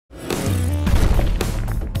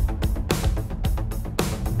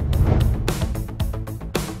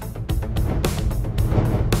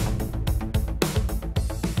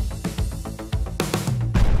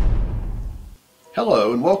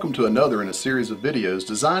Hello and welcome to another in a series of videos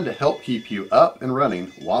designed to help keep you up and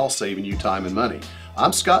running while saving you time and money.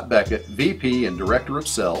 I'm Scott Beckett, VP and Director of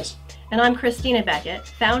Sales. And I'm Christina Beckett,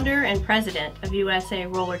 Founder and President of USA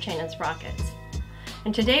Roller Chain and Sprockets.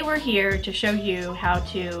 And today we're here to show you how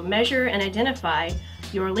to measure and identify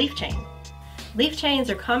your leaf chain. Leaf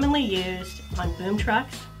chains are commonly used on boom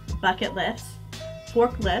trucks, bucket lifts,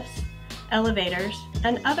 forklifts, elevators,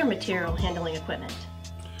 and other material handling equipment.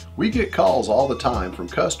 We get calls all the time from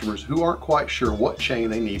customers who aren't quite sure what chain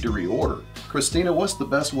they need to reorder. Christina, what's the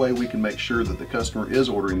best way we can make sure that the customer is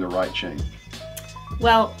ordering the right chain?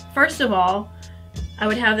 Well, first of all, I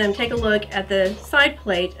would have them take a look at the side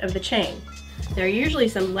plate of the chain. There are usually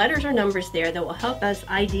some letters or numbers there that will help us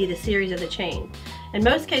ID the series of the chain. In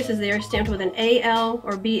most cases, they are stamped with an AL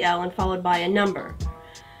or BL and followed by a number.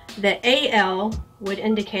 The AL would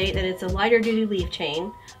indicate that it's a lighter duty leaf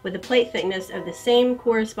chain with a plate thickness of the same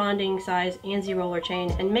corresponding size ANSI roller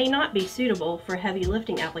chain and may not be suitable for heavy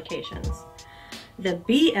lifting applications. The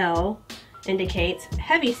BL indicates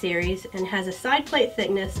heavy series and has a side plate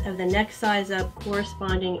thickness of the next size up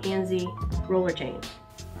corresponding ANSI roller chain.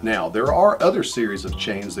 Now, there are other series of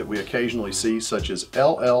chains that we occasionally see, such as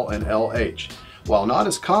LL and LH. While not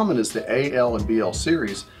as common as the AL and BL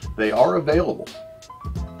series, they are available.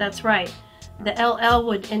 That's right. The LL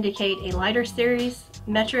would indicate a lighter series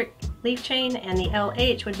metric leaf chain, and the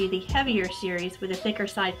LH would be the heavier series with the thicker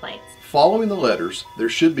side plates. Following the letters, there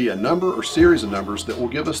should be a number or series of numbers that will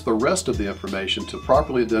give us the rest of the information to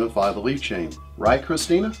properly identify the leaf chain. Right,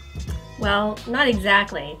 Christina? Well, not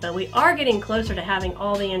exactly, but we are getting closer to having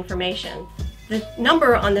all the information. The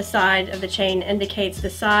number on the side of the chain indicates the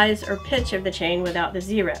size or pitch of the chain without the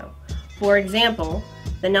 0. For example,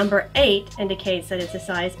 the number 8 indicates that it's a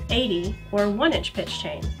size 80 or 1-inch pitch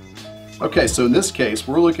chain. Okay, so in this case,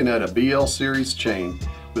 we're looking at a BL series chain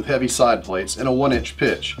with heavy side plates and a 1-inch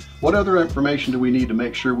pitch. What other information do we need to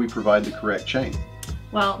make sure we provide the correct chain?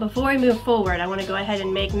 Well, before we move forward, I want to go ahead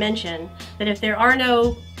and make mention that if there are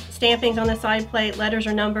no stampings on the side plate, letters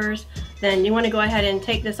or numbers, then you want to go ahead and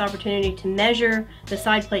take this opportunity to measure the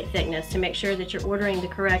side plate thickness to make sure that you're ordering the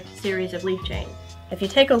correct series of leaf chain. If you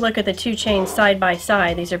take a look at the two chains side by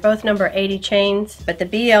side, these are both number 80 chains, but the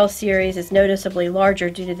BL series is noticeably larger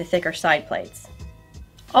due to the thicker side plates.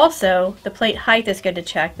 Also, the plate height is good to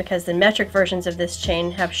check because the metric versions of this chain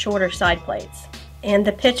have shorter side plates. And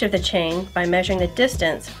the pitch of the chain by measuring the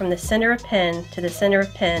distance from the center of pin to the center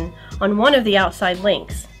of pin on one of the outside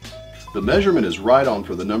links. The measurement is right on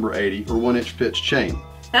for the number 80 or 1-inch pitch chain.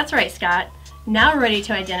 That's right, Scott. Now we're ready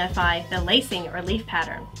to identify the lacing or leaf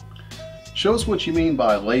pattern. Show us what you mean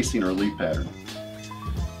by lacing or leaf pattern.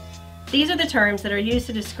 These are the terms that are used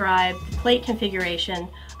to describe the plate configuration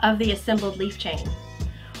of the assembled leaf chain.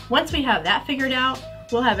 Once we have that figured out,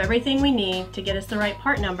 we'll have everything we need to get us the right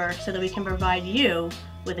part number so that we can provide you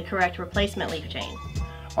with the correct replacement leaf chain.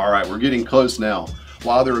 All right, we're getting close now.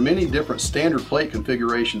 While there are many different standard plate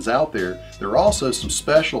configurations out there, there are also some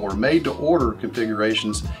special or made-to-order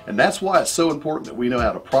configurations, and that's why it's so important that we know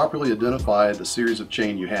how to properly identify the series of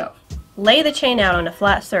chain you have. Lay the chain out on a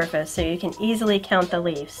flat surface so you can easily count the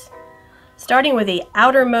leaves. Starting with the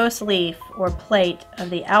outermost leaf or plate of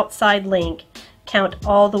the outside link, count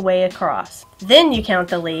all the way across. Then you count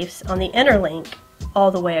the leaves on the inner link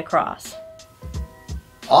all the way across.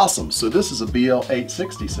 Awesome, so this is a BL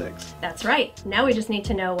 866. That's right. Now we just need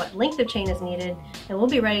to know what length of chain is needed, and we'll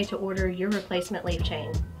be ready to order your replacement leaf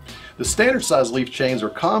chain. The standard size leaf chains are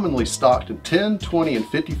commonly stocked in 10, 20, and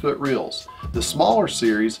 50-foot reels. The smaller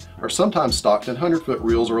series are sometimes stocked in 100-foot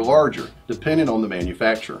reels or larger, depending on the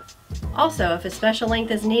manufacturer. Also, if a special length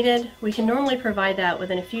is needed, we can normally provide that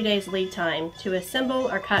within a few days lead time to assemble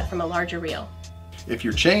or cut from a larger reel. If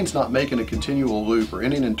your chain's not making a continual loop or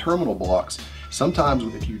ending in terminal blocks, sometimes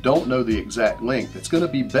if you don't know the exact length, it's going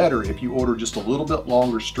to be better if you order just a little bit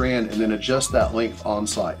longer strand and then adjust that length on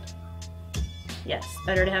site. Yes,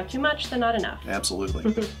 better to have too much than not enough.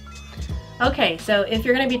 Absolutely. Okay, so if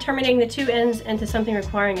you're going to be terminating the two ends into something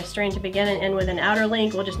requiring a strand to begin and end with an outer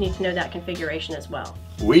link, we'll just need to know that configuration as well.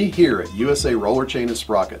 We here at USA Roller Chain and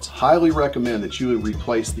Sprockets highly recommend that you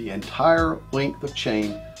replace the entire length of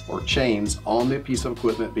chain or chains on the piece of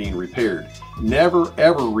equipment being repaired. Never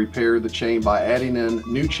ever repair the chain by adding in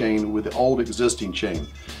new chain with the old existing chain.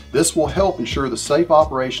 This will help ensure the safe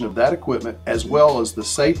operation of that equipment as well as the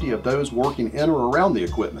safety of those working in or around the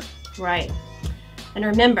equipment. Right. And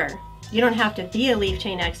remember, you don't have to be a leaf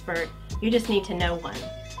chain expert, you just need to know one.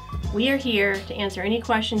 We are here to answer any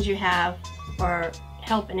questions you have or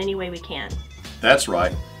help in any way we can. That's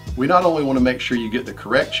right. We not only want to make sure you get the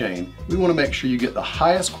correct chain, we want to make sure you get the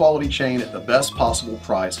highest quality chain at the best possible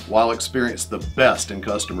price while experiencing the best in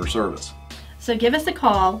customer service. So give us a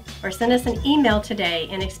call or send us an email today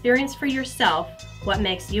and experience for yourself what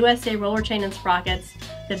makes USA Roller Chain and Sprockets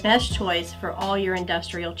the best choice for all your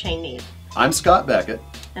industrial chain needs. I'm Scott Beckett.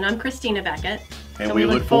 And I'm Christina Beckett. And we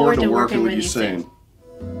look forward to working with you soon.